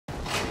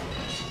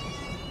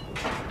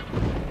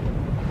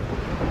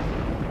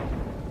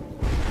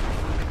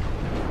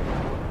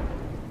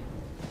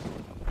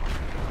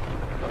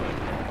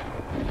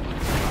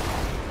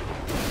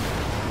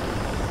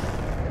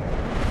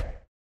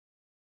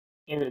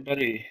Hello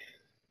everybody,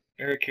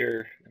 Eric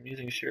here. I'm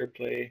using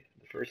sareplay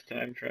the first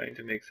time, trying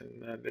to make some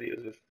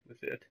videos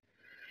with it.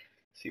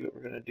 See what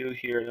we're going to do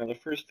here. Now the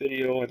first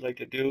video I'd like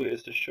to do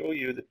is to show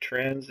you the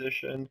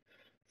transition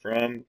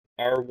from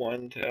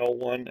R1 to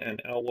L1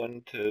 and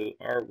L1 to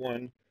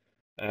R1,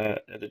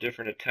 the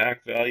different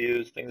attack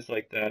values, things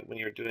like that when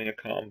you're doing a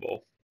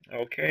combo.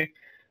 Okay,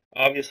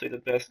 obviously the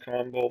best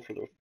combo for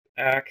the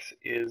axe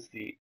is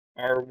the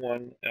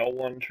R1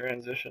 L1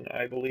 transition,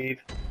 I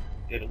believe.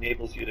 It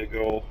enables you to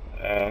go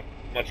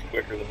much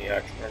quicker than the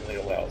axe normally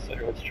allows. So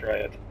here, let's try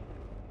it.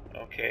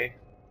 Okay.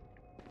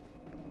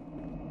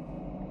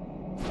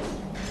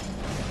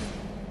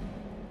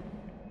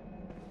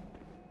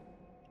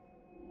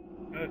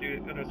 Oh, dude,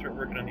 I'm gonna start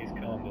working on these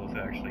combos.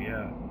 Actually,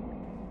 yeah.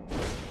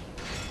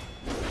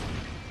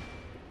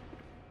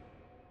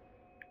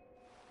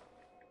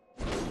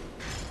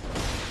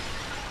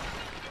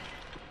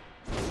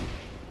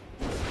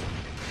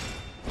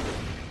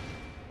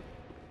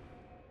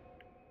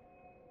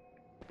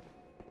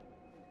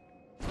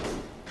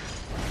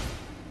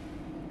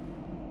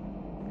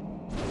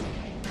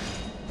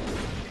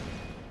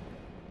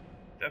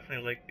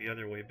 Definitely like the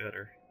other way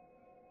better.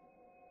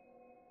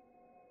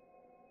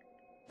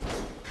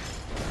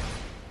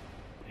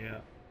 Yeah,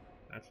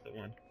 that's the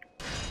one.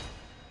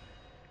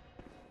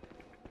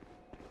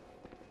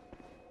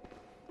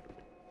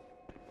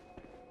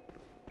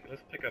 Okay,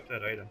 let's pick up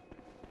that item.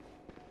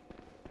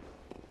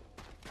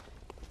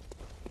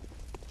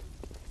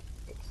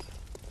 Oops.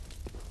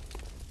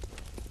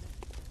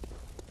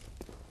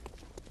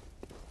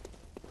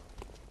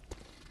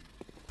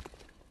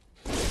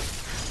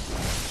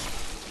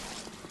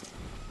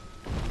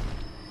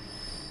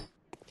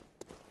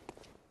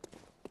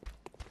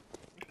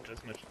 It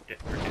does much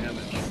more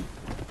damage.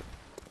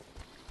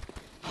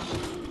 A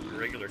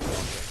regular combo.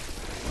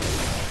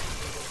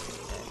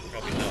 Oh,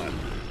 probably not,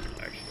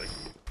 actually.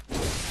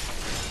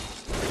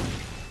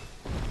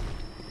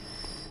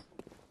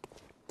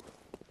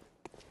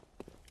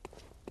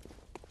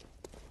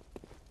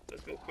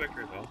 Let's go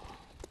quicker though.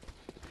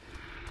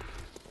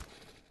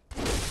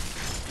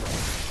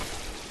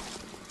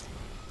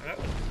 Oh, that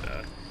wasn't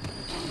bad.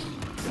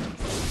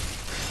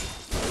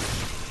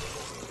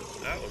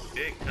 That was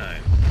big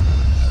time.